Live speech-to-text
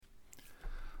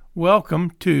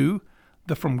Welcome to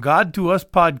the From God to Us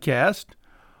podcast,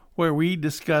 where we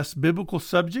discuss biblical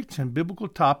subjects and biblical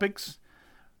topics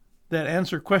that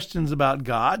answer questions about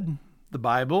God, the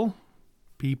Bible,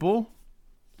 people,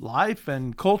 life,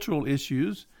 and cultural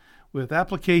issues with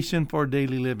application for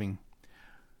daily living.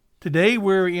 Today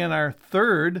we're in our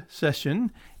third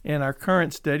session in our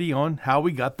current study on how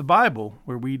we got the Bible,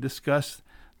 where we discuss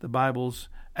the Bible's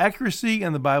accuracy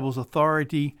and the Bible's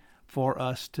authority for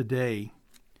us today.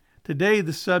 Today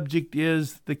the subject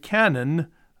is the canon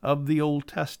of the Old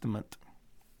Testament.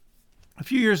 A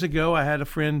few years ago I had a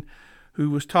friend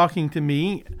who was talking to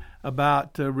me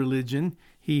about religion.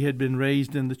 He had been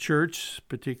raised in the church,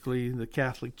 particularly the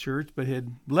Catholic Church, but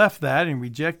had left that and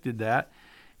rejected that.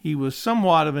 He was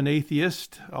somewhat of an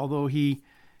atheist, although he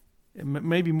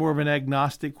maybe more of an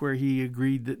agnostic, where he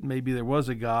agreed that maybe there was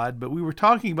a God. But we were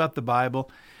talking about the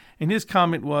Bible, and his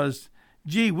comment was,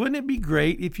 "Gee, wouldn't it be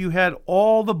great if you had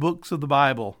all the books of the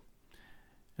Bible?"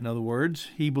 In other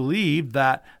words, he believed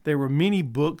that there were many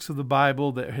books of the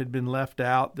Bible that had been left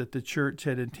out, that the church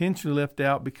had intentionally left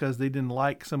out because they didn't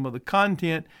like some of the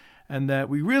content, and that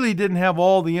we really didn't have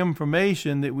all the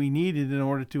information that we needed in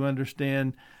order to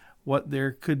understand what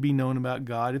there could be known about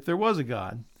God if there was a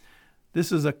God.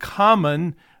 This is a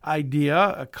common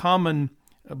idea, a common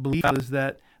belief, is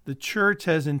that the church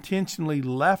has intentionally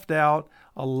left out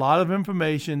a lot of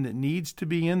information that needs to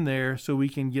be in there so we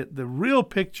can get the real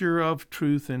picture of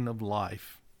truth and of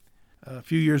life. A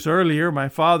few years earlier, my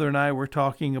father and I were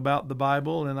talking about the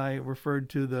Bible, and I referred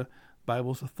to the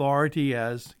Bible's authority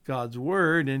as God's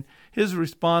Word, and his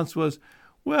response was,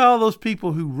 "Well, those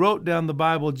people who wrote down the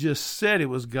Bible just said it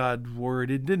was God's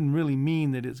Word. It didn't really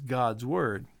mean that it's God's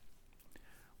Word."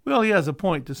 Well, he has a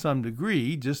point to some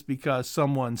degree. Just because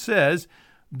someone says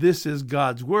this is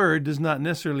God's Word does not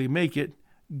necessarily make it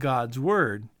God's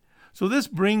Word. So this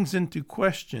brings into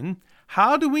question,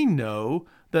 how do we know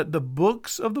that the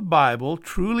books of the Bible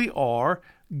truly are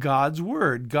God's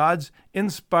Word, God's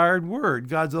inspired Word,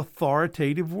 God's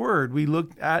authoritative Word? We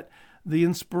looked at the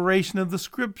inspiration of the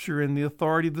Scripture and the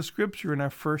authority of the Scripture in our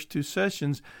first two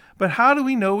sessions. But how do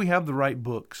we know we have the right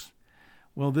books?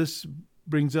 Well, this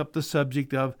brings up the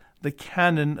subject of the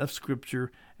canon of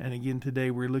Scripture. And again, today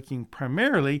we're looking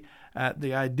primarily at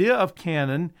the idea of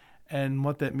canon and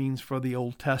what that means for the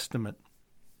Old Testament.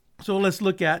 So let's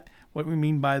look at what we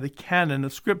mean by the canon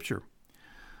of Scripture.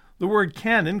 The word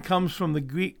canon comes from the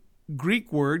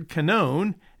Greek word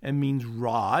kanon and means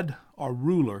rod or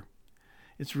ruler.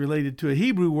 It's related to a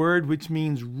Hebrew word which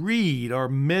means reed or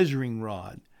measuring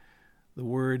rod. The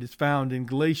word is found in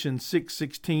Galatians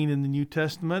 6:16 in the New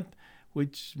Testament,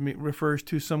 which refers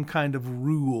to some kind of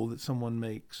rule that someone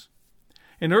makes.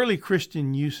 In early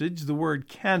Christian usage, the word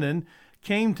canon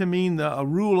came to mean a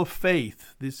rule of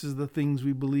faith. This is the things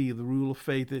we believe, the rule of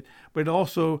faith. But it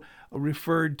also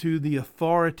referred to the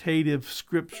authoritative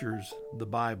scriptures, the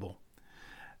Bible.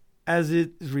 As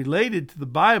it is related to the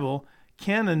Bible,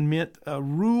 canon meant a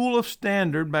rule of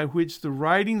standard by which the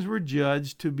writings were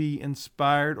judged to be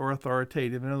inspired or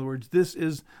authoritative. In other words, this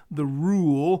is the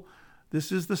rule,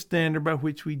 this is the standard by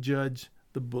which we judge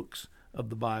the books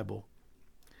of the Bible.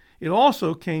 It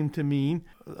also came to mean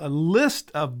a list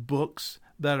of books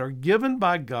that are given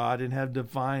by God and have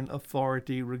divine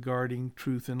authority regarding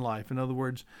truth and life. In other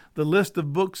words, the list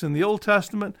of books in the Old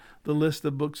Testament, the list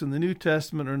of books in the New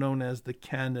Testament are known as the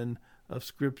canon of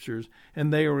Scriptures.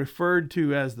 And they are referred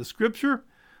to as the Scripture,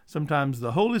 sometimes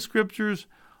the Holy Scriptures,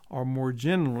 or more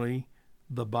generally,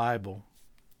 the Bible.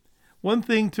 One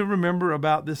thing to remember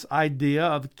about this idea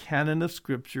of canon of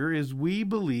Scripture is we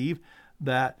believe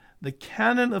that the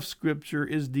canon of Scripture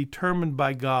is determined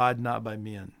by God, not by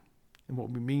men. And what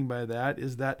we mean by that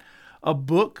is that a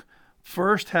book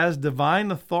first has divine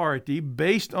authority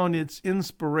based on its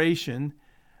inspiration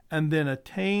and then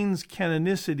attains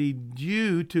canonicity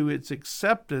due to its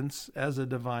acceptance as a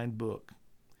divine book.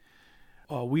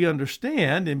 We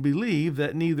understand and believe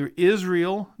that neither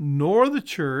Israel nor the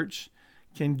church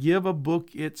can give a book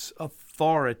its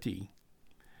authority.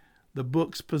 The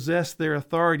books possess their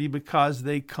authority because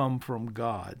they come from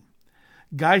God.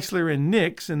 Geisler and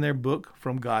Nix, in their book,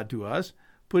 From God to Us,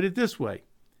 put it this way: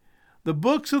 the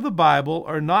books of the Bible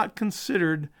are not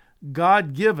considered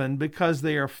God-given because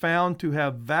they are found to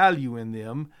have value in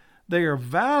them. They are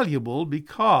valuable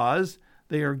because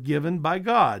they are given by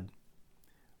God,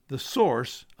 the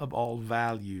source of all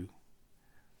value.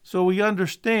 So we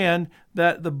understand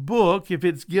that the book, if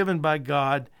it's given by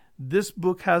God, this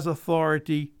book has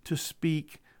authority to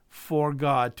speak for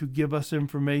God, to give us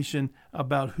information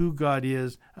about who God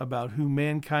is, about who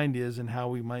mankind is, and how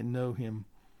we might know Him.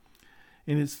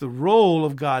 And it's the role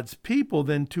of God's people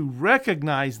then to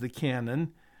recognize the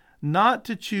canon, not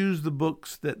to choose the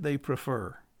books that they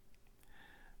prefer.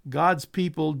 God's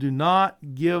people do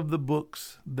not give the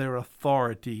books their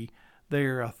authority. They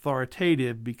are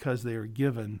authoritative because they are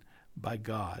given by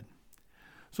God.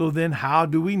 So then how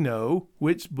do we know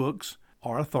which books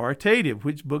are authoritative,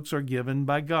 which books are given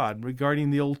by God?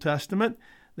 Regarding the Old Testament,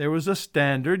 there was a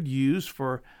standard used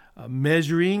for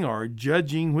measuring or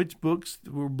judging which books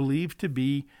were believed to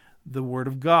be the Word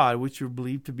of God, which were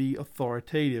believed to be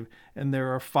authoritative. And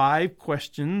there are 5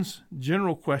 questions,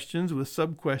 general questions with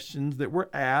sub-questions that were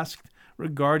asked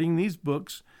regarding these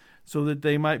books so that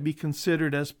they might be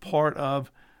considered as part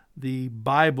of the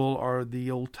Bible or the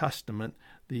Old Testament,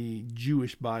 the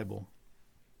Jewish Bible.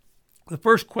 The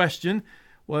first question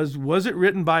was it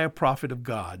written by a prophet of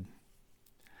God?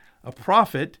 A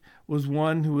prophet was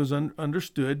one who was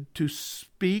understood to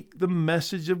speak the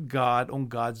message of God on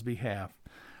God's behalf.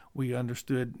 We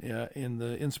understood in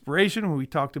the inspiration, when we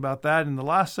talked about that in the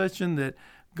last session, that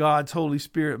God's Holy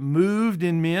Spirit moved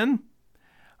in men.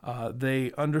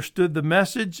 They understood the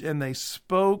message and they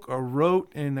spoke or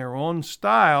wrote in their own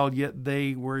style, yet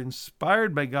they were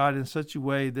inspired by God in such a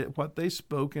way that what they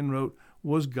spoke and wrote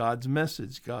was God's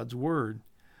message, God's word.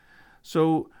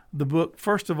 So the book,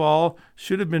 first of all,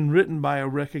 should have been written by a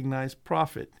recognized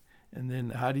prophet. And then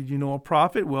how did you know a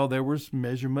prophet? Well, there was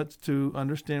measurements to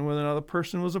understand whether or not a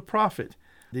person was a prophet.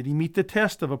 Did he meet the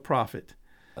test of a prophet?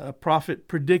 A prophet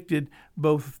predicted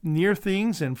both near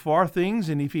things and far things,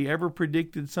 and if he ever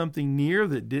predicted something near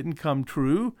that didn't come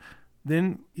true,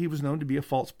 then he was known to be a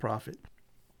false prophet.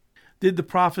 Did the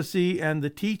prophecy and the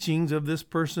teachings of this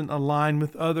person align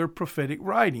with other prophetic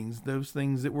writings, those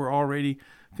things that were already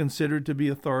considered to be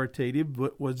authoritative,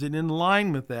 but was it in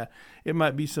line with that? It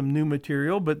might be some new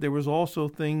material, but there was also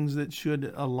things that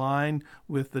should align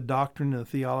with the doctrine and the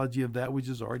theology of that which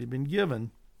has already been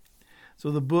given.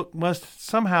 So the book must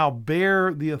somehow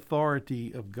bear the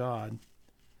authority of God.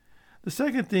 The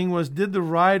second thing was, did the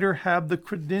writer have the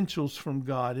credentials from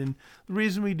God? And the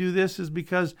reason we do this is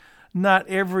because not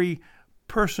every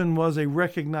person was a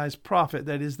recognized prophet.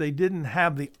 That is, they didn't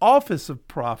have the office of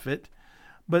prophet,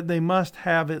 but they must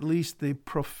have at least the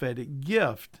prophetic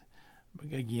gift.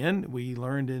 Again, we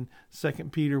learned in 2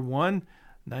 Peter 1,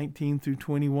 19 through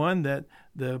 21, that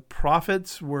the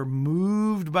prophets were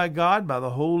moved by God, by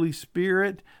the Holy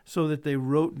Spirit, so that they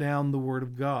wrote down the Word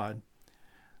of God.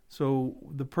 So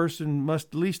the person must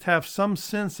at least have some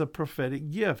sense of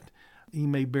prophetic gift. He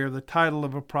may bear the title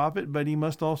of a prophet, but he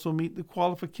must also meet the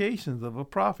qualifications of a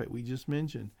prophet we just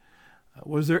mentioned.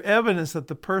 Was there evidence that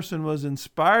the person was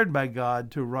inspired by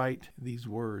God to write these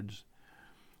words?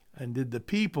 And did the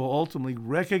people ultimately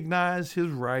recognize his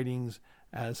writings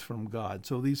as from God?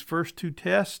 So these first 2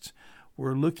 tests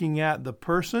were looking at the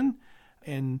person,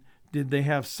 and did they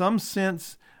have some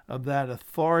sense of that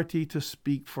authority to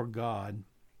speak for God?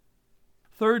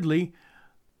 Thirdly,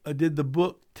 did the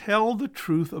book tell the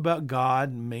truth about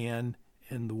God, man,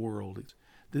 and the world?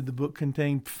 Did the book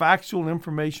contain factual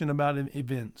information about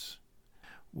events?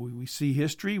 We see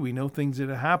history. We know things that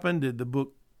have happened. Did the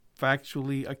book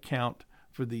factually account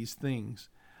for these things?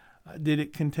 Did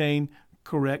it contain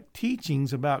correct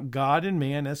teachings about God and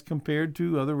man as compared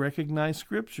to other recognized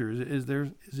scriptures?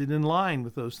 Is it in line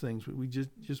with those things we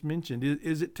just mentioned?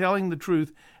 Is it telling the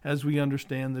truth as we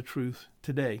understand the truth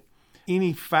today?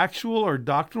 Any factual or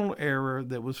doctrinal error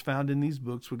that was found in these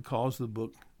books would cause the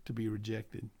book to be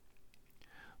rejected.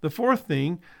 The fourth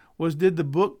thing was, did the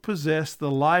book possess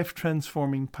the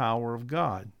life-transforming power of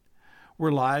God?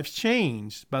 Were lives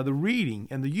changed by the reading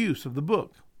and the use of the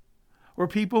book? Were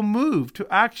people moved to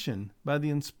action by the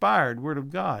inspired Word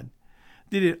of God?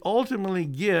 Did it ultimately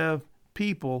give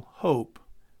people hope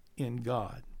in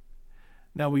God?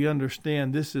 Now we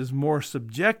understand this is more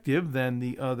subjective than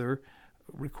the other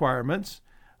requirements,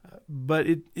 but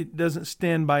it doesn't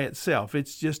stand by itself.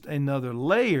 It's just another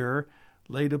layer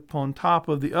laid upon top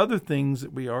of the other things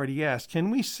that we already asked. Can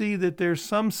we see that there's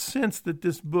some sense that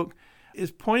this book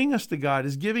is pointing us to God,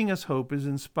 is giving us hope, is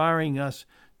inspiring us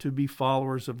to be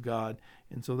followers of God?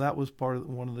 And so that was part of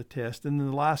one of the tests. And then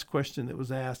the last question that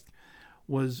was asked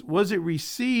was it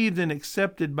received and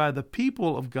accepted by the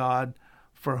people of God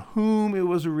for whom it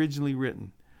was originally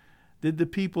written? Did the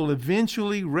people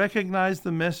eventually recognize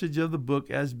the message of the book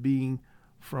as being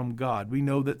from God? We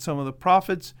know that some of the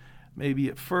prophets, maybe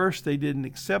at first they didn't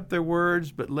accept their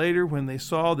words, but later when they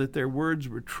saw that their words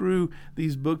were true,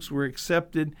 these books were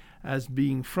accepted as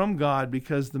being from God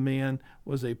because the man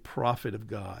was a prophet of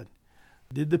God.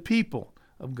 Did the people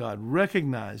of God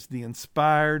recognize the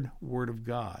inspired Word of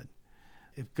God?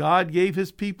 If God gave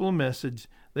his people a message,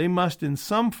 they must in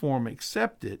some form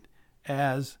accept it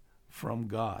as from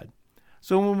God.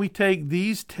 So when we take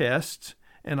these tests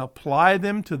and apply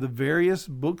them to the various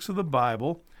books of the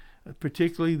Bible,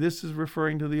 particularly this is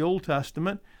referring to the Old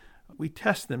Testament, we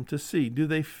test them to see, do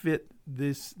they fit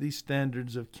these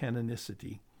standards of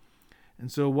canonicity?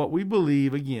 And so what we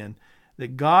believe, again,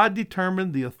 that God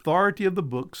determined the authority of the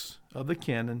books of the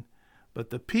canon, but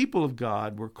the people of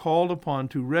God were called upon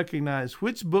to recognize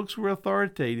which books were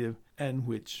authoritative and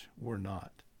which were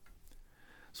not.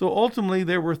 So ultimately,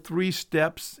 there were 3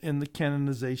 steps in the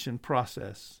canonization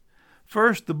process.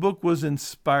 First, the book was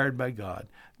inspired by God.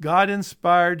 God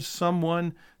inspired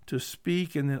someone to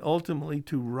speak and then ultimately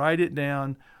to write it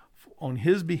down on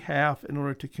his behalf in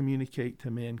order to communicate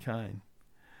to mankind.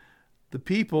 The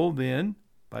people then,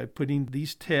 by putting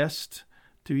these tests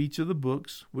to each of the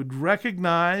books, would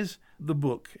recognize the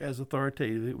book as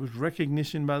authoritative. It was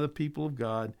recognition by the people of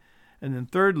God. And then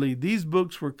thirdly, these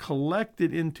books were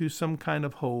collected into some kind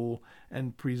of whole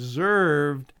and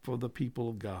preserved for the people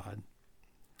of God.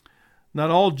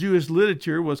 Not all Jewish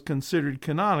literature was considered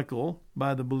canonical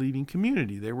by the believing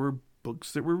community. There were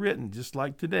books that were written, just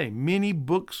like today. Many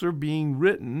books are being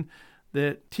written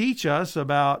that teach us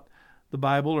about the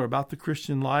Bible or about the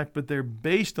Christian life, but they're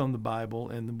based on the Bible,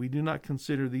 and we do not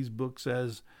consider these books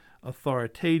as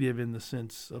authoritative in the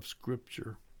sense of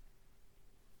Scripture.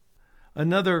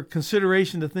 Another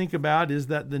consideration to think about is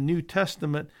that the New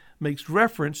Testament makes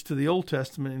reference to the Old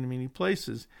Testament in many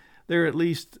places. There are at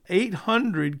least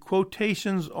 800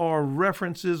 quotations or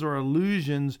references or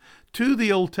allusions to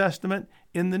the Old Testament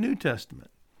in the New Testament.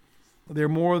 There are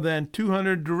more than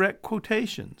 200 direct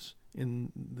quotations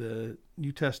in the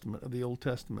New Testament of the Old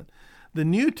Testament. The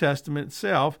New Testament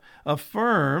itself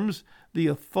affirms the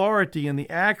authority and the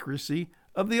accuracy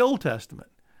of the Old Testament.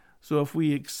 So if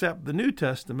we accept the New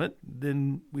Testament,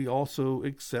 then we also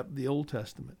accept the Old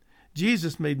Testament.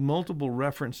 Jesus made multiple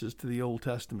references to the Old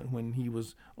Testament when he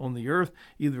was on the earth,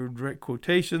 either direct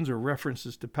quotations or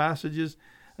references to passages.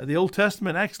 The Old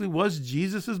Testament actually was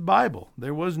Jesus' Bible.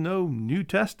 There was no New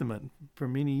Testament for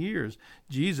many years.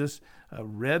 Jesus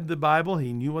read the Bible.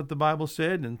 He knew what the Bible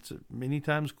said and many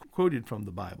times quoted from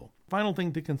the Bible. Final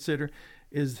thing to consider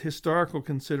is historical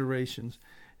considerations,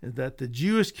 is that the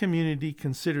Jewish community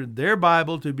considered their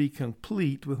Bible to be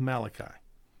complete with Malachi.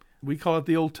 We call it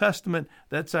the Old Testament.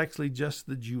 That's actually just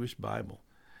the Jewish Bible.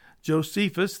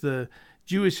 Josephus, the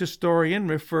Jewish historian,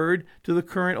 referred to the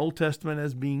current Old Testament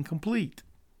as being complete.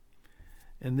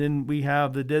 And then we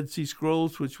have the Dead Sea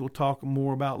Scrolls, which we'll talk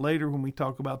more about later when we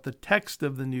talk about the text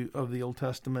of the Old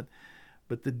Testament.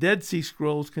 But the Dead Sea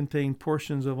Scrolls contain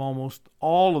portions of almost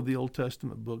all of the Old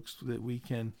Testament books that we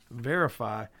can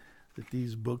verify that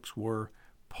these books were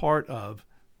part of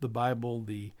the Bible,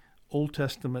 the Old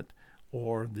Testament,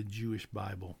 or the Jewish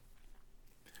Bible.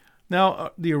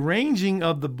 Now, the arranging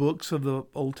of the books of the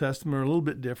Old Testament are a little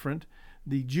bit different.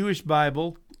 The Jewish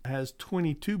Bible has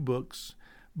 22 books,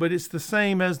 but it's the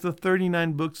same as the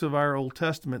 39 books of our Old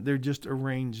Testament. They're just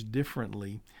arranged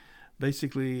differently.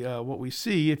 Basically, what we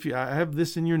see, I have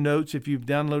this in your notes. If you've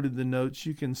downloaded the notes,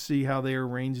 you can see how they are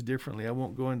arranged differently. I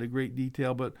won't go into great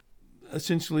detail, but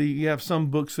essentially you have some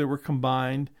books that were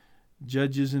combined.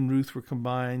 Judges and Ruth were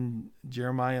combined,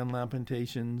 Jeremiah and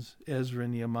Lamentations, Ezra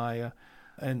and Nehemiah,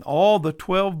 and all the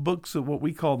 12 books of what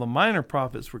we call the minor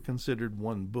prophets were considered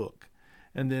one book.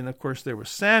 And then, of course, there was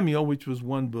Samuel, which was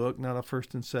one book, not a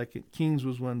first and second. Kings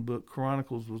was one book.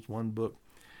 Chronicles was one book.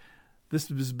 This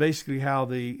is basically how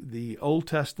the Old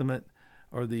Testament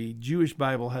or the Jewish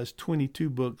Bible has 22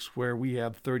 books where we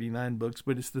have 39 books,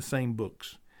 but it's the same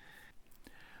books.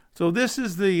 So this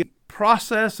is the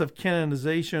process of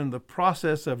canonization, the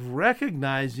process of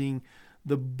recognizing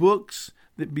the books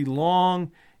that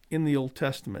belong in the Old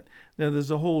Testament. Now,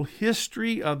 there's a whole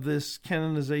history of this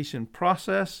canonization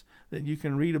process that you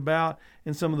can read about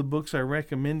in some of the books I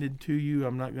recommended to you.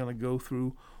 I'm not going to go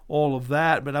through all of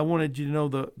that, but I wanted you to know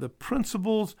the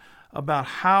principles about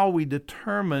how we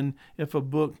determine if a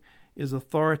book is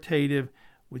authoritative,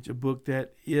 which a book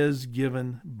that is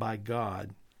given by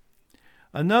God.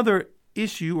 Another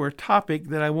issue or topic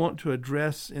that I want to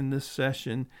address in this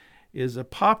session is a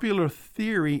popular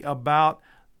theory about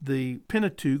the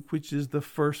Pentateuch, which is the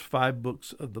first 5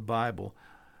 books of the Bible,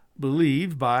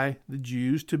 believed by the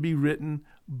Jews to be written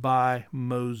by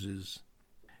Moses.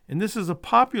 And this is a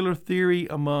popular theory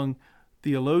among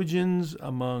theologians,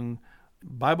 among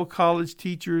Bible college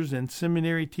teachers and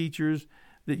seminary teachers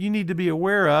that you need to be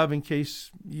aware of in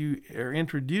case you are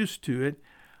introduced to it.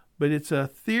 But it's a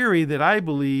theory that I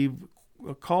believe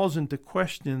calls into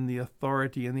question the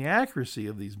authority and the accuracy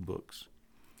of these books.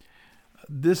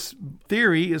 This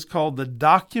theory is called the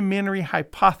documentary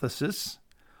hypothesis,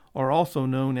 or also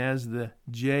known as the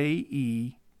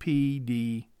JEPD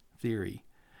theory.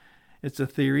 It's a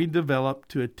theory developed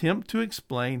to attempt to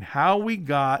explain how we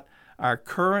got our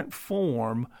current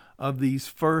form of these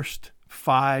first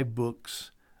 5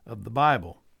 books of the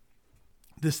Bible.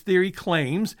 This theory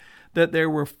claims that there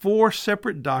were 4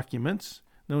 separate documents,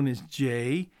 known as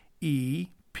J, E,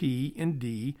 P, and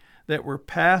D, that were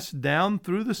passed down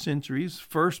through the centuries,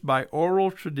 first by oral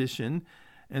tradition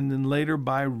and then later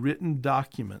by written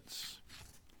documents.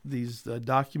 These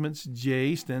documents,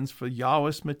 J stands for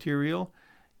Yahweh's material,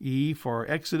 E for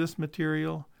Exodus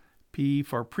material, P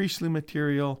for priestly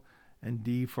material, and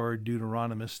D for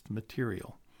Deuteronomist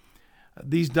material.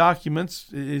 These documents,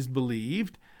 it is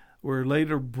believed, were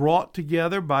later brought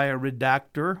together by a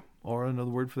redactor, or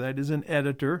another word for that is an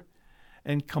editor,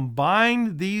 and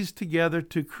combined these together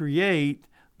to create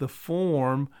the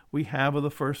form we have of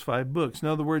the first 5 books. In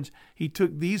other words, he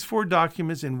took these 4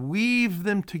 documents and weaved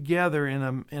them together in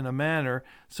a manner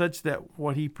such that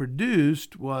what he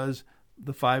produced was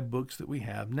the 5 books that we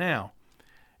have now.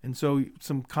 And so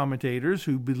some commentators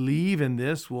who believe in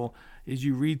this will, as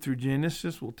you read through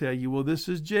Genesis, will tell you, well, this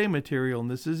is J material,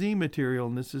 and this is E material,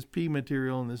 and this is P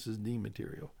material, and this is D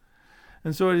material.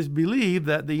 And so it is believed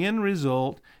that the end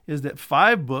result is that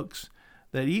 5 books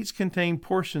that each contain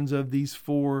portions of these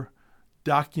 4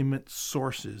 document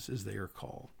sources, as they are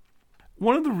called.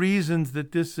 One of the reasons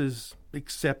that this is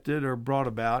accepted or brought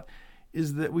about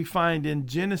is that we find in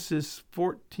Genesis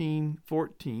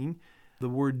 14:14, the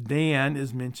word Dan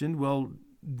is mentioned. Well,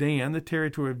 Dan, the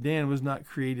territory of Dan, was not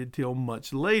created till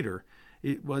much later.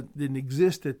 It didn't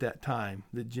exist at that time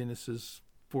that Genesis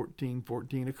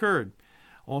 14:14 occurred.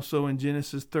 Also in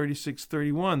Genesis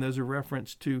 36:31, there's a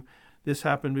reference to this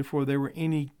happened before there were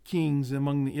any kings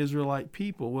among the Israelite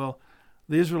people. Well,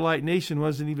 the Israelite nation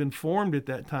wasn't even formed at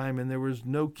that time, and there was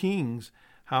no kings.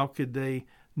 How could they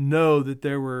know that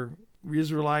there were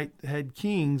Israelite had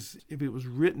kings if it was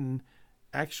written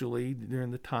actually during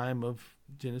the time of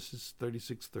Genesis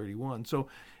 36:31? So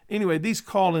anyway, these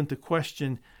call into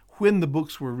question when the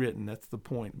books were written. That's the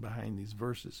point behind these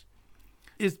verses.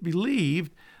 It's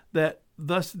believed that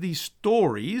thus these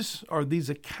stories or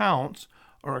these accounts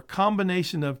are a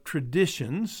combination of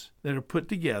traditions that are put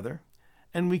together,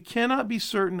 and we cannot be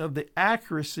certain of the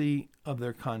accuracy of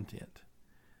their content.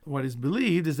 What is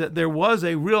believed is that there was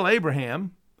a real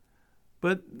Abraham,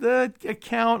 but the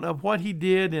account of what he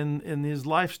did in his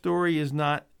life story is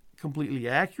not completely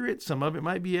accurate. Some of it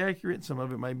might be accurate. Some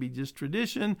of it might be just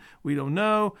tradition. We don't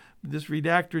know. This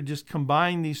redactor just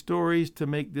combined these stories to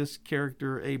make this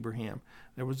character Abraham.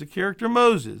 There was a character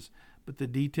Moses, but the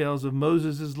details of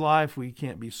Moses' life we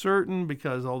can't be certain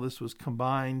because all this was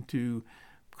combined to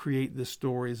create the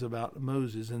stories about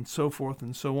Moses and so forth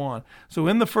and so on. So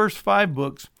in the first 5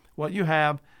 books, what you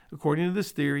have, according to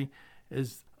this theory,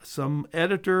 is some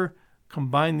editor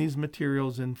combined these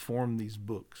materials and formed these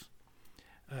books.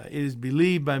 It is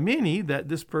believed by many that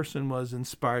this person was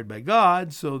inspired by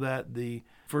God, so that the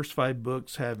first 5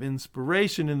 books have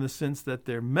inspiration in the sense that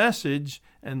their message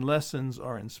and lessons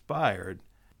are inspired.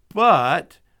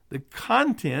 But the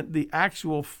content, the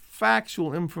actual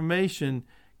factual information,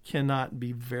 cannot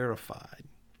be verified.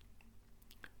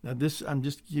 Now this, I'm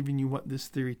just giving you what this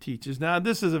theory teaches. Now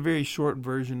this is a very short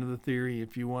version of the theory.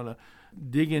 If you want to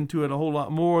dig into it a whole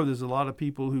lot more, there's a lot of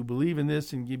people who believe in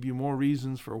this and give you more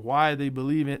reasons for why they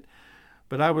believe it.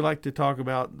 But I would like to talk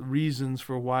about reasons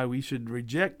for why we should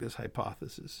reject this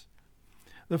hypothesis.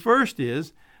 The first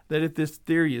is that if this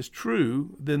theory is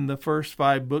true, then the first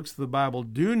 5 books of the Bible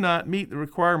do not meet the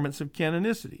requirements of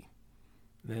canonicity.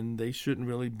 Then they shouldn't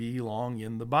really belong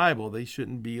in the Bible. They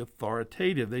shouldn't be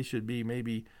authoritative. They should be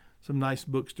maybe some nice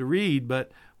books to read,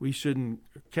 but we shouldn't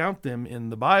count them in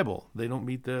the Bible. They don't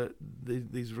meet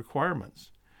these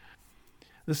requirements.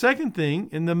 The second thing,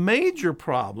 and the major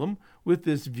problem with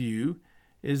this view,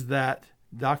 is that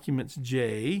documents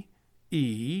J,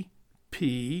 E,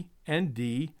 P, and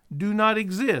D do not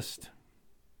exist.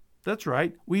 That's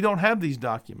right. We don't have these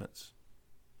documents.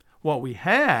 What we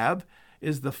have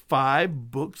is the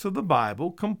 5 books of the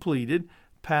Bible completed,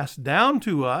 passed down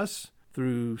to us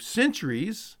through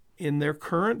centuries in their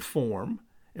current form,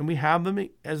 and we have them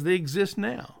as they exist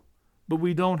now. But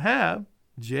we don't have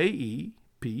J, E,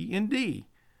 P, and D.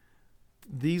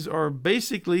 These are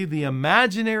basically the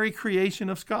imaginary creation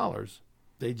of scholars.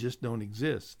 They just don't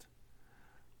exist.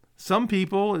 Some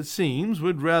people, it seems,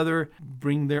 would rather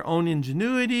bring their own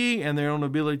ingenuity and their own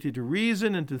ability to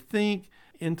reason and to think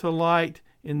into light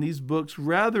in these books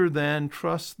rather than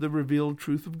trust the revealed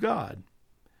truth of God.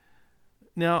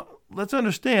 Now, let's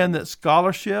understand that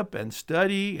scholarship and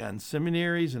study and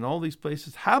seminaries and all these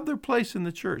places have their place in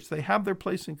the church. They have their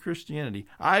place in Christianity.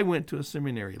 I went to a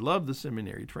seminary, loved the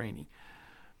seminary training.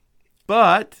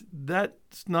 But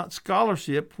that's not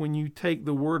scholarship when you take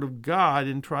the Word of God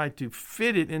and try to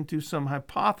fit it into some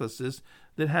hypothesis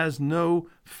that has no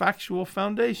factual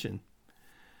foundation.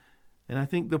 And I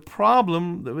think the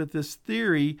problem with this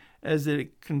theory is that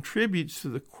it contributes to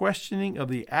the questioning of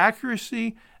the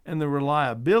accuracy and the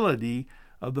reliability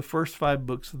of the first 5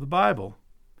 books of the Bible.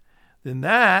 Then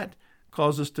that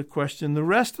causes us to question the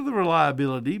rest of the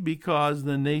reliability, because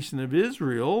the nation of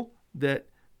Israel that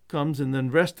comes in the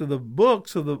rest of the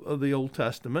books of the Old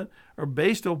Testament are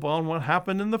based upon what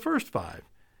happened in the first 5.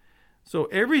 So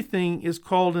everything is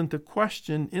called into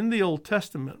question in the Old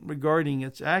Testament regarding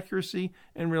its accuracy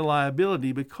and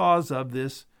reliability because of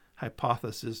this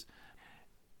hypothesis.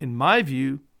 In my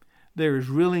view, there is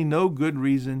really no good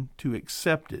reason to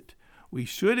accept it. We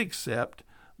should accept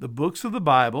the books of the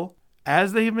Bible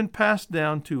as they have been passed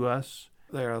down to us.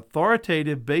 They are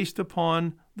authoritative based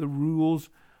upon the rules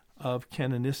of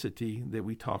canonicity that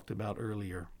we talked about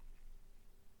earlier.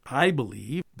 I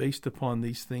believe, based upon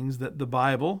these things, that the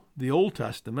Bible, the Old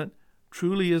Testament,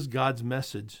 truly is God's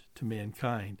message to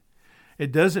mankind.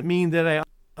 It doesn't mean that I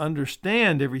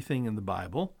understand everything in the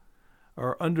Bible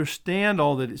or understand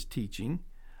all that it's teaching,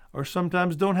 or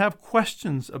sometimes don't have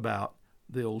questions about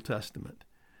the Old Testament.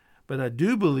 But I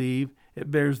do believe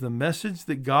it bears the message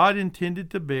that God intended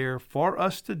to bear for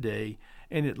us today,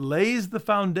 and it lays the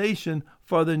foundation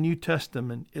for the New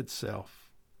Testament itself.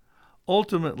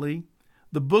 Ultimately,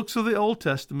 the books of the Old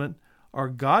Testament are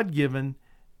God-given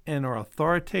and are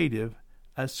authoritative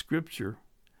as Scripture.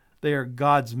 They are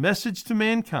God's message to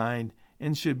mankind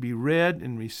and should be read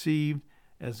and received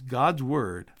as God's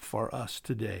Word for us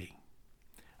today.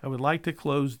 I would like to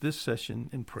close this session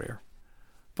in prayer.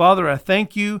 Father, I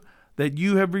thank you that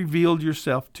you have revealed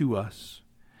yourself to us.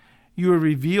 You have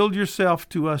revealed yourself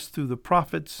to us through the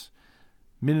prophets,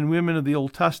 men and women of the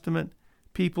Old Testament,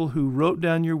 people who wrote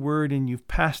down your word, and you've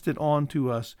passed it on to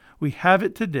us. We have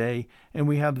it today, and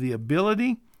we have the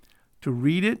ability to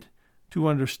read it, to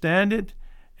understand it,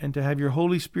 and to have your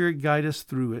Holy Spirit guide us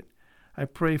through it. I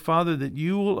pray, Father, that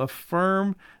you will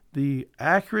affirm the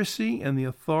accuracy and the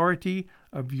authority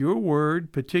of your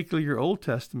word, particularly your Old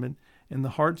Testament, in the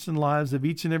hearts and lives of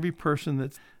each and every person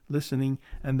that's listening,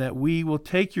 and that we will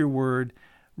take your word,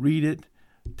 read it,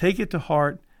 take it to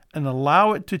heart, and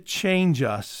allow it to change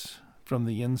us from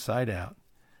the inside out.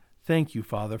 Thank you,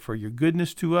 Father, for your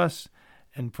goodness to us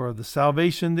and for the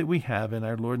salvation that we have in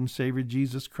our Lord and Savior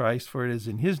Jesus Christ, for it is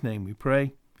in his name we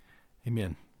pray.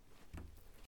 Amen.